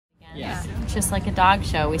Yeah. It's just like a dog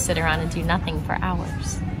show. We sit around and do nothing for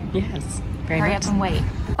hours. Yes. Hurry up and wait.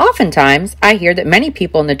 Oftentimes, I hear that many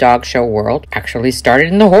people in the dog show world actually started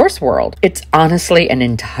in the horse world. It's honestly an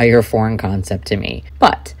entire foreign concept to me.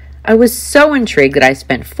 But I was so intrigued that I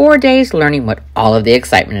spent 4 days learning what all of the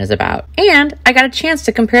excitement is about. And I got a chance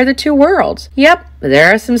to compare the two worlds. Yep,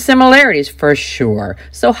 there are some similarities for sure.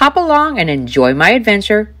 So hop along and enjoy my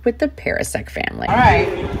adventure with the Parasec family. All right.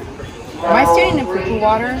 Am I standing in poo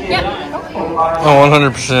water? Yep. Oh,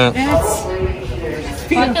 100%.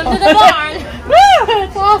 Welcome to the barn. Woo!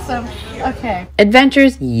 It's awesome. Okay.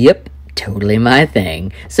 Adventures, yep, totally my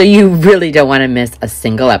thing. So you really don't want to miss a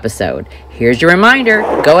single episode. Here's your reminder.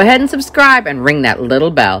 Go ahead and subscribe and ring that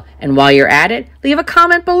little bell. And while you're at it, leave a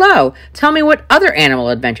comment below. Tell me what other animal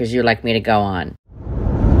adventures you'd like me to go on.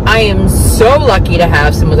 I am so lucky to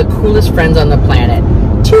have some of the coolest friends on the planet,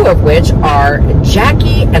 two of which are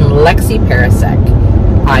Jackie and Lexi Parasec.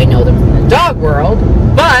 I know them from the dog world,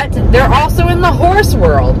 but they're also in the horse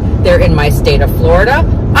world. They're in my state of Florida.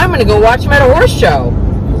 I'm going to go watch them at a horse show.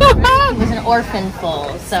 He was an orphan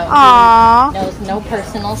foal, so Aww. he knows no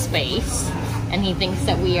personal space, and he thinks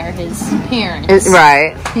that we are his parents.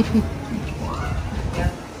 Right.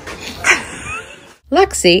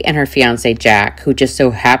 Lexi and her fiance Jack, who just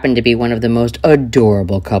so happened to be one of the most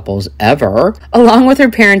adorable couples ever, along with her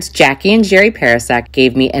parents Jackie and Jerry Parasec,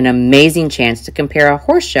 gave me an amazing chance to compare a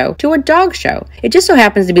horse show to a dog show. It just so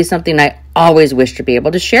happens to be something I always wish to be able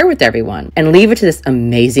to share with everyone, and leave it to this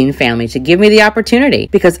amazing family to give me the opportunity,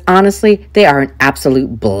 because honestly, they are an absolute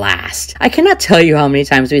blast. I cannot tell you how many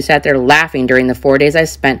times we sat there laughing during the 4 days I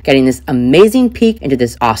spent getting this amazing peek into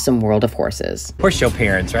this awesome world of horses. Horse show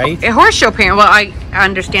parents, right? A horse show parent. Well, I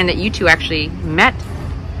understand that you two actually met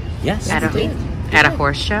Yes. at we a did.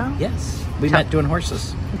 horse show. Yes. We met doing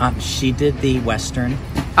horses. She did the Western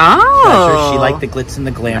Oh, pleasure. She liked the glitz and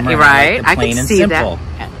the glamour. right. I I liked the plain could and see simple.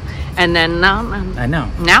 that. And then I know.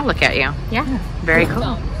 now look at you. Yeah. Very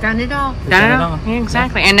cool. Done it all. Done it all. Yeah,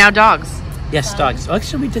 exactly. And now dogs. Yes, dogs. Well,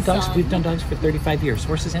 actually, we did dogs. We've done dogs for 35 years.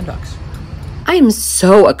 Horses and dogs. I am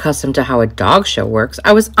so accustomed to how a dog show works,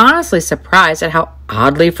 I was honestly surprised at how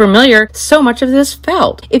oddly familiar so much of this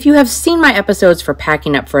felt. If you have seen my episodes for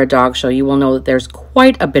packing up for a dog show, you will know that there's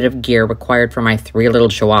quite a bit of gear required for my 3 little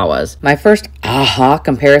chihuahuas. My first aha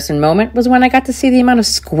comparison moment was when I got to see the amount of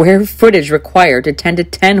square footage required to tend to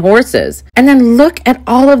 10 horses. And then look at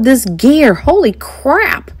all of this gear. Holy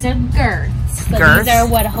crap. They're girths. So Girths? these are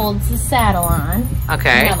what holds the saddle on.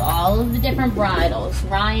 Okay. We have all of the different bridles.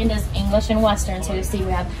 Ryan does English and Western, so you see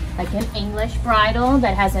we have like an English bridle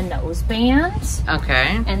that has a noseband.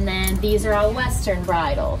 Okay. And then these are all Western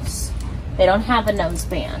bridles. They don't have a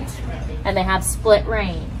noseband. And they have split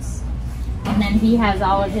reins. And then he has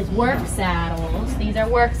all of his work saddles. These are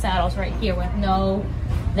work saddles right here with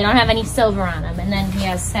they don't have any silver on them. And then he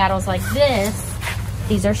has saddles like this.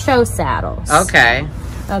 These are show saddles. Okay.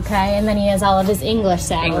 Okay, and then he has all of his English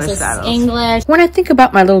saddles. English saddles. English. When I think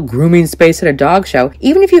about my little grooming space at a dog show,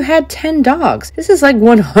 even if you had 10 dogs, this is like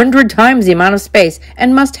 100 times the amount of space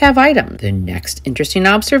and must-have item. The next interesting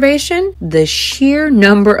observation, the sheer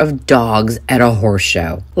number of dogs at a horse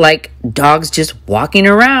show. Like dogs just walking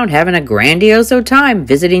around, having a grandioso time,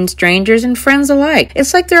 visiting strangers and friends alike.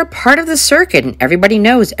 It's like they're a part of the circuit and everybody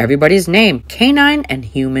knows everybody's name, canine and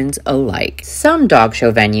humans alike. Some dog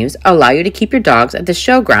show venues allow you to keep your dogs at the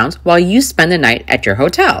showgrounds while you spend the night at your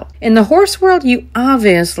hotel. In the horse world, you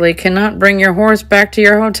obviously cannot bring your horse back to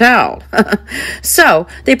your hotel. So,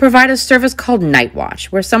 they provide a service called Night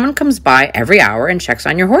Watch, where someone comes by every hour and checks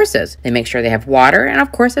on your horses. They make sure they have water and,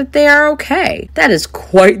 of course, that they are okay. That is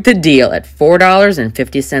quite the deal at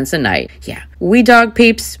 $4.50 a night. Yeah, we dog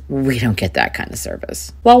peeps, we don't get that kind of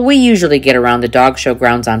service. While we usually get around the dog show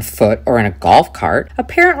grounds on foot or in a golf cart,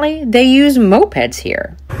 apparently they use mopeds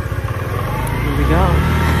here. Here we go.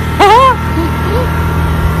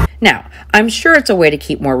 Now, I'm sure it's a way to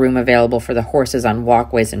keep more room available for the horses on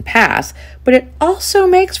walkways and paths, but it also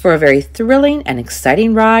makes for a very thrilling and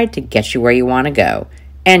exciting ride to get you where you want to go.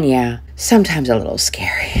 And yeah, sometimes a little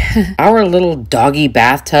scary. Our little doggy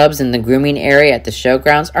bathtubs in the grooming area at the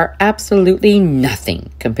showgrounds are absolutely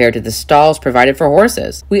nothing compared to the stalls provided for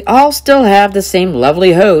horses. We all still have the same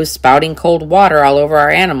lovely hose spouting cold water all over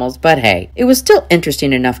our animals, but hey, it was still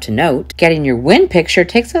interesting enough to note. Getting your wind picture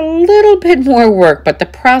takes a little bit more work, but the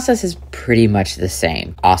process is pretty much the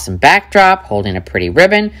same. Awesome backdrop, holding a pretty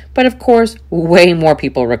ribbon, but of course, way more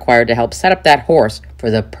people required to help set up that horse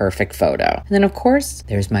for the perfect photo. And then of course,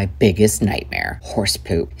 there's my biggest nightmare, horse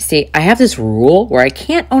poop. See, I have this rule where I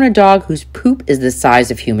can't own a dog whose poop is the size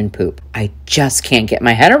of human poop. I just can't get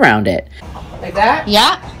my head around it. Like that?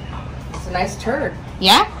 Yeah. It's a nice turd.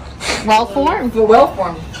 Yeah. Well-formed.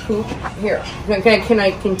 Well-formed poop. Here, can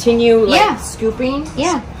I continue scooping?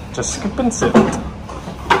 Yeah. Just scoop and sip.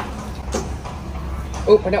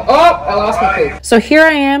 Oh, no. Oh, I lost my poop. So here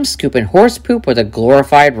I am scooping horse poop with a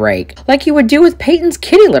glorified rake, like you would do with Peyton's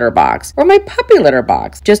kitty litter box or my puppy litter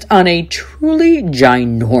box, just on a truly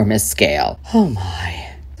ginormous scale. Oh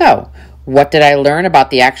my. So, what did I learn about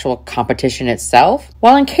the actual competition itself?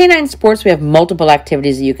 While in canine sports we have multiple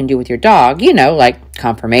activities that you can do with your dog, you know, like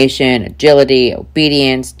conformation, agility,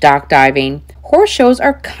 obedience, dock diving, horse shows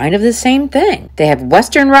are kind of the same thing. They have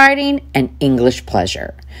Western riding and English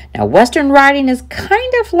pleasure. Now, Western riding is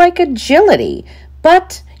kind of like agility,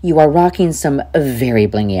 but you are rocking some very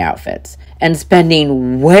blingy outfits and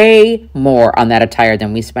spending way more on that attire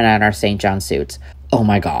than we spend on our St. John suits. Oh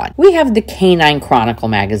my God. We have the Canine Chronicle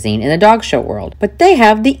magazine in the dog show world, but they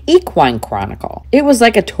have the Equine Chronicle. It was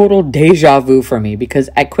like a total deja vu for me because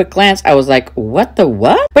at quick glance, I was like, what the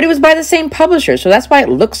what? But it was by the same publisher, so that's why it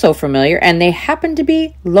looks so familiar, and they happen to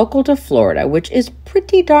be local to Florida, which is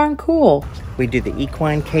pretty darn cool. We do the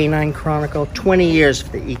Equine Canine Chronicle, 20 years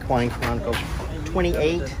for the Equine Chronicle,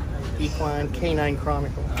 28 Equine Canine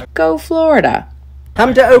Chronicle. Go Florida.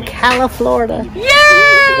 Come to Ocala, Florida. Yay!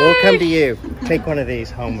 We'll come to you. Take one of these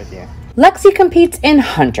home with you. Lexi competes in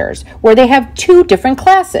Hunters, where they have two different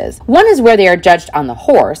classes. One is where they are judged on the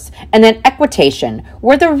horse, and then Equitation,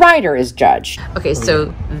 where the rider is judged. Okay,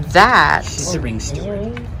 so that She's a ring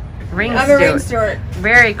steward. ring steward.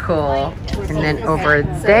 Very cool. And then over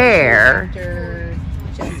there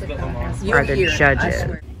are the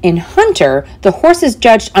judges. In Hunter, the horse is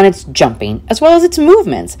judged on its jumping as well as its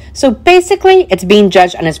movements. So basically, it's being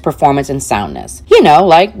judged on its performance and soundness. You know,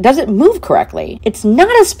 like, does it move correctly? It's not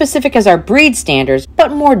as specific as our breed standards,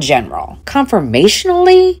 but more general.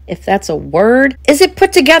 Conformationally, if that's a word, is it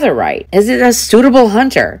put together right? Is it a suitable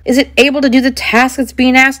hunter? Is it able to do the task it's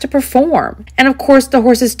being asked to perform? And of course, the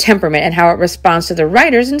horse's temperament and how it responds to the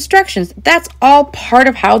rider's instructions. That's all part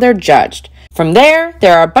of how they're judged. From there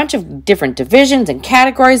are a bunch of different divisions and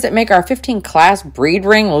categories that make our 15 class breed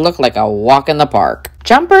ring look like a walk in the park.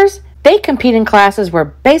 Jumpers, they compete in classes where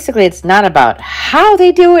basically it's not about how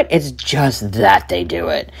they do it, it's just that they do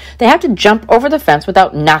it. They have to jump over the fence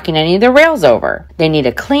without knocking any of the rails over. They need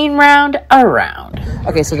a clean round around.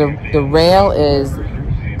 Okay, so the rail is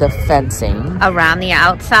the fencing. Around the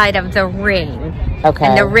outside of the ring. Okay.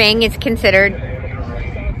 And the ring is considered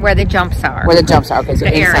where the jumps are. Where the jumps are. Okay, so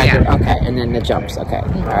the inside. area. Okay, and then the jumps. Okay,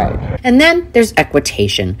 all right. And then there's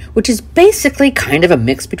equitation, which is basically kind of a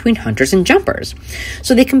mix between hunters and jumpers.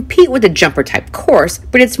 So they compete with a jumper type course,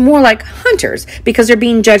 but it's more like hunters because they're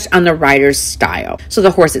being judged on the rider's style. So the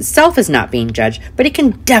horse itself is not being judged, but it can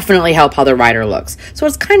definitely help how the rider looks. So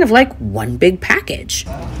it's kind of like one big package.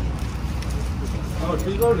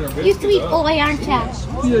 You sweet boy, aren't you?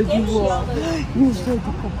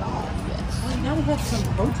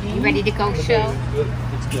 You ready to go show?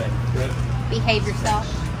 Behave yourself.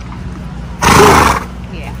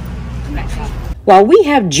 Yeah. While we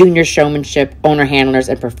have junior showmanship, owner handlers,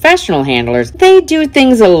 and professional handlers, they do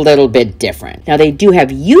things a little bit different. Now, they do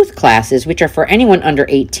have youth classes, which are for anyone under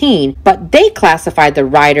 18, but they classify the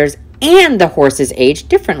riders and the horse's age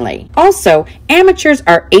differently. Also, amateurs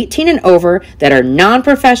are 18 and over that are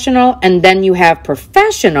non-professional, and then you have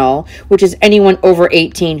professional, which is anyone over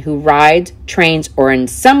 18 who rides, trains, or in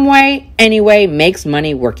some way, anyway, makes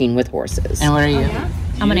money working with horses. And what are you?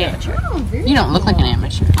 I'm an amateur. You don't look like an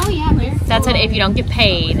amateur. Oh yeah, that's it. If you don't get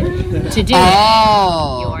paid to do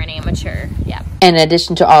it, you're an amateur. Yeah. In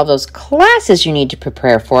addition to all those classes you need to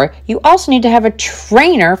prepare for, you also need to have a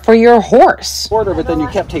trainer for your horse. Order, but then you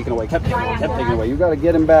kept taking away. You got to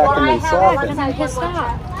get him back and then soften. I'm pissed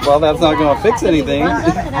off. Well, that's not going to fix anything.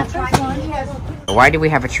 Why do we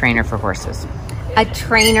have a trainer for horses? A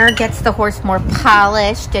trainer gets the horse more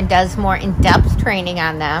polished and does more in-depth training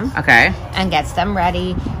on them. Okay. And gets them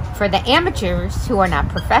ready for the amateurs who are not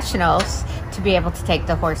professionals to be able to take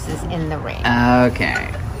the horses in the ring.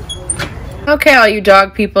 Okay. Okay, all you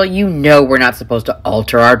dog people, you know we're not supposed to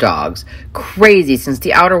alter our dogs. Crazy, since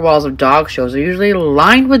the outer walls of dog shows are usually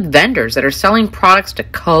lined with vendors that are selling products to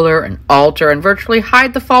color and alter and virtually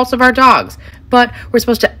hide the faults of our dogs. But we're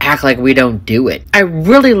supposed to act like we don't do it. I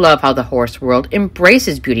really love how the horse world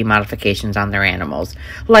embraces beauty modifications on their animals.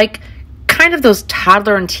 Like, kind of those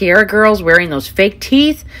toddler and tiara girls wearing those fake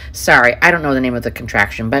teeth. Sorry, I don't know the name of the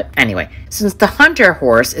contraction, but anyway. Since the hunter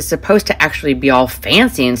horse is supposed to actually be all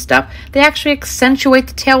fancy and stuff, they actually accentuate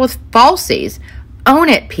the tail with falsies. Own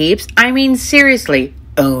it, peeps. I mean, seriously,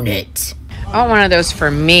 own it. I want one of those for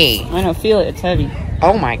me. I don't feel it. It's heavy.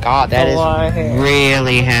 Oh my God, that is Hair.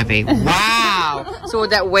 really heavy. Wow. So would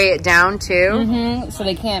that weigh it down too? Mm-hmm. So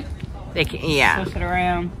they can't They can, yeah. Push it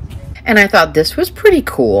around. And I thought this was pretty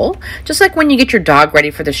cool. Just like when you get your dog ready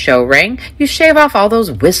for the show ring, you shave off all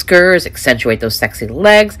those whiskers, accentuate those sexy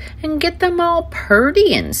legs, and get them all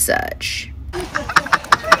purdy and such.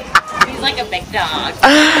 He's like a big dog.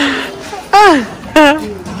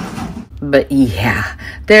 But yeah,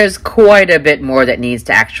 there's quite a bit more that needs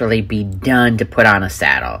to actually be done to put on a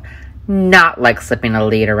saddle. Not like slipping a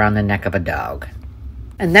lead around the neck of a dog.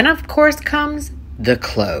 And then of course comes the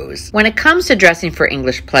clothes. When it comes to dressing for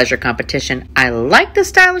English pleasure competition, I like the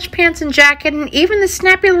stylish pants and jacket and even the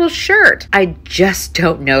snappy little shirt. I just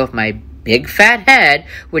don't know if my big fat head,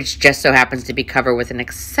 which just so happens to be covered with an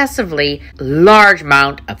excessively large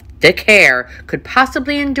amount of thick hair, could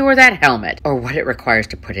possibly endure that helmet, or what it requires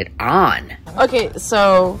to put it on. Okay,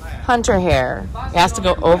 so hunter hair. It has to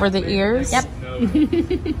go over the ears? Yep.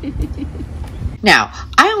 Now,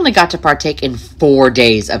 I only got to partake in 4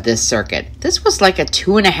 days of this circuit. This was like a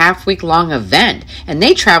 2.5 week long event, and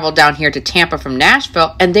they traveled down here to Tampa from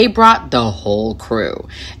Nashville, and they brought the whole crew.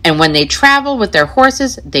 And when they travel with their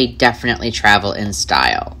horses, they definitely travel in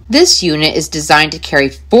style. This unit is designed to carry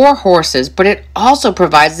 4 horses, but it also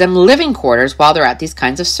provides them living quarters while they're at these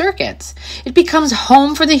kinds of circuits. It becomes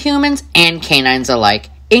home for the humans and canines alike,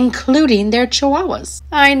 including their chihuahuas.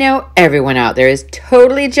 I know everyone out there is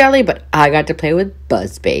totally jelly, but I got to play with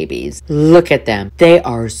buzz babies. Look at them. They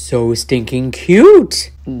are so stinking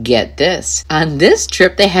cute. Get this. On this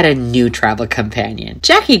trip, they had a new travel companion.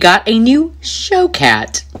 Jackie got a new show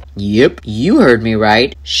cat. Yep, you heard me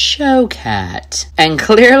right. Show cat. And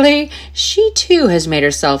clearly, she too has made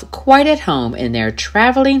herself quite at home in their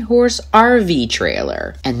traveling horse RV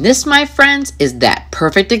trailer. And this, my friends, is that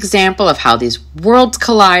perfect example of how these worlds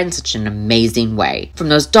collide in such an amazing way. From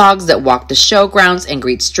those dogs that walk the showgrounds and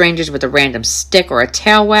greet strangers with a random stick or a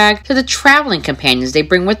tail wag, to the traveling companions they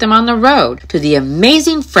bring with them on the road, to the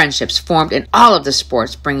amazing friendships formed in all of the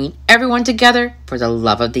sports, bringing everyone together for the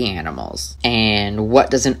love of the animals. And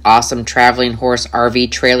what does an awesome traveling horse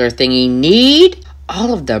RV trailer thingy need?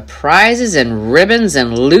 All of the prizes and ribbons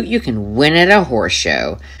and loot you can win at a horse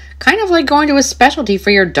show. Kind of like going to a specialty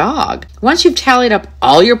for your dog. Once you've tallied up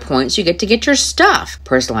all your points, you get your stuff.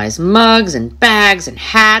 Personalized mugs and bags and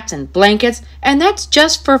hats and blankets, and that's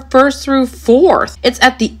just for 1st through 4th. It's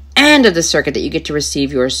at the end of the circuit that you get to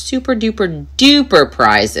receive your super duper duper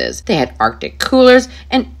prizes. They had Arctic coolers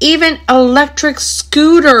and even electric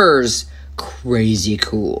scooters. Crazy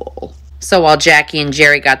cool. So while Jackie and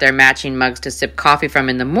Jerry got their matching mugs to sip coffee from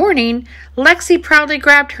in the morning, Lexi proudly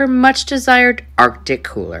grabbed her much-desired Arctic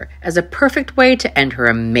cooler as a perfect way to end her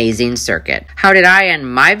amazing circuit. How did I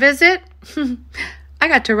end my visit? I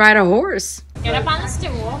got to ride a horse. Get up on the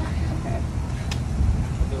stool.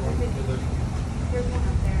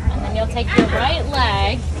 And then you'll take your right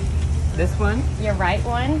leg, This one? your right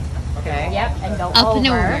one, Okay. yep, and go Up and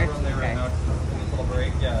over. over. Okay.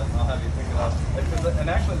 Break, yeah, I'll have you pick it up. And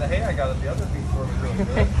actually, the hay I got at the other beach store was really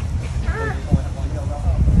good.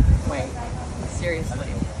 Wait. Seriously.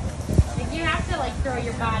 You have to like throw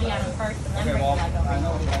your body on it first and then bring well, your leg over. I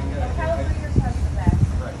know. I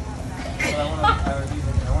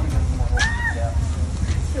want to get some more horses, yeah.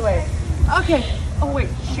 Wait. Okay. Oh wait.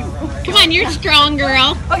 Shoot. Come on, you're strong,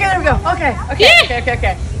 girl. Okay, there we go. Okay. Okay.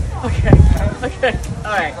 Okay.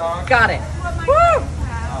 All right. Got it. Woo!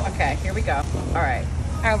 Okay, here we go. All right.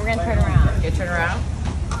 All right, we're gonna turn around. You turn around.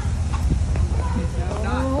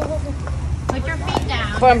 Put your feet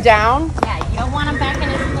down. Put them down. Yeah, you don't want them back in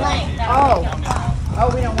his leg.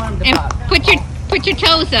 Oh, we don't want them to And pop. put your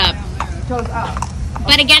toes up, Toes up.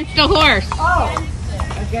 but against the horse. Oh.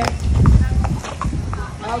 Okay.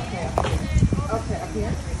 Okay. Okay, up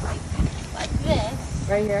here. Like this.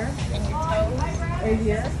 Right here. And your toes. Right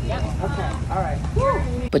here. Yep. Okay. All right.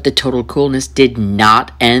 But the total coolness did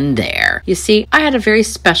not end there. You see, I had a very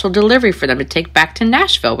special delivery for them to take back to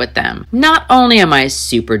Nashville with them. Not only am I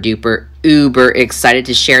super duper uber excited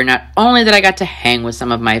to share not only that I got to hang with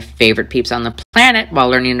some of my favorite peeps on the planet while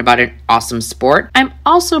learning about an awesome sport, I'm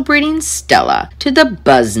also breeding Stella to the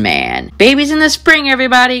Buzzman. Babies in the spring,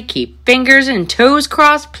 everybody. Keep fingers and toes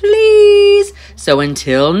crossed, please. So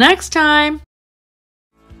until next time.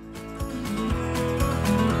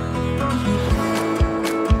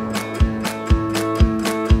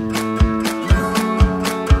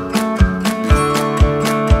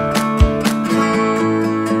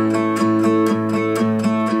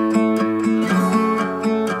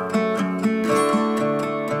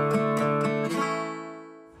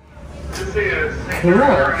 Cool.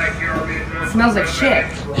 Smells like shit.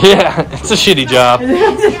 Yeah, it's a shitty job,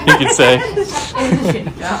 you could say.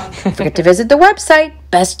 Don't forget to visit the website,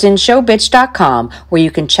 bestinshowbitch.com, where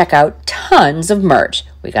you can check out tons of merch.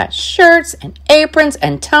 We got shirts and aprons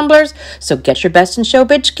and tumblers. So get your best in show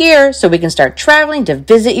bitch gear so we can start traveling to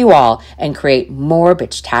visit you all and create more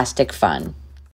bitch-tastic fun.